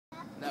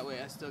That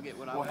way I still get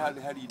what I Well,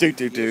 want. how do you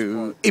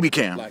Do. Eby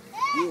Cam. Like,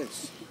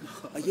 yes.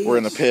 Yes. We're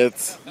in the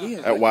pits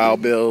Yes. at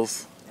Wild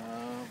Bill's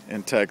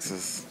in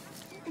Texas.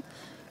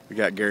 We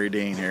got Gary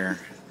Dean here.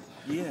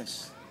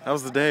 Yes. How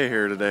was the day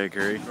here today,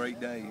 Gary? Great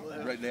day.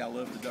 Great day. I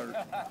love the dirt.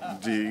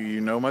 Do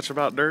you know much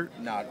about dirt?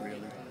 Not really.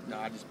 No,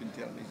 I just been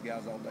telling these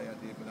guys all day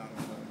I did, but I don't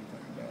know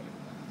anything about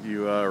it.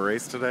 You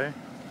raced today?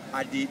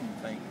 I didn't,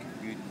 thank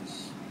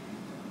goodness.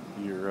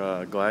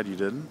 You're glad you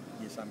didn't?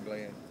 Yes, I'm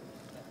glad.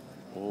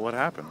 Well, what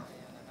happened?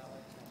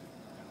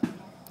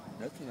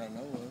 Nothing I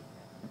know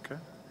of.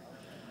 Okay.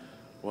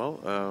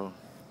 Well,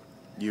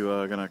 you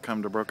gonna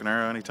come to Broken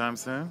Arrow anytime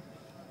soon?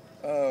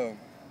 No,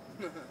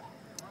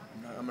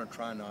 I'm gonna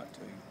try not to.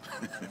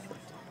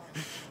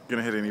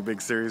 Gonna hit any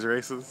big series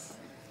races?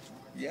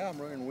 Yeah, I'm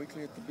running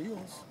weekly at the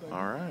Bills. Baby.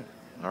 All right.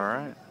 All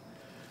right.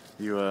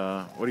 You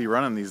what are you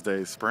running these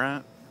days?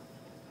 Sprint?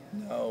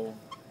 No,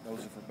 those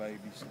are for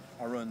babies.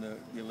 I run the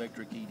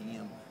electric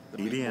EDM. The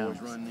big EDM.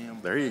 boys run them.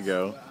 There you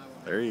go.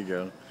 There you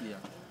go.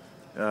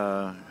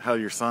 Yeah. How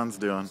your son's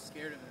doing?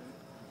 Scared of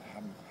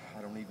him.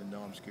 I don't even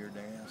know. I'm scared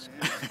to ask.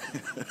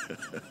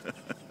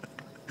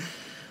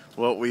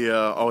 Well, we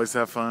always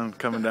have fun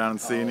coming down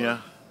and seeing you.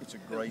 It's a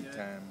great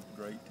time.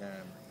 Great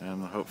time.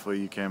 And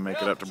hopefully you can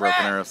make it up to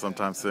Broken Arrow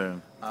sometime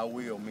soon. I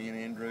will. Me and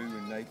Andrew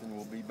and Nathan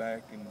will be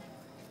back, and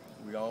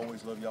we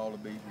always love y'all to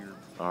be here.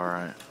 All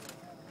right.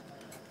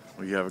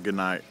 Well, you have a good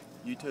night.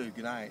 You too.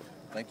 Good night.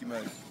 Thank you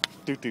much.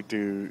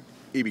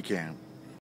 Eby Cam.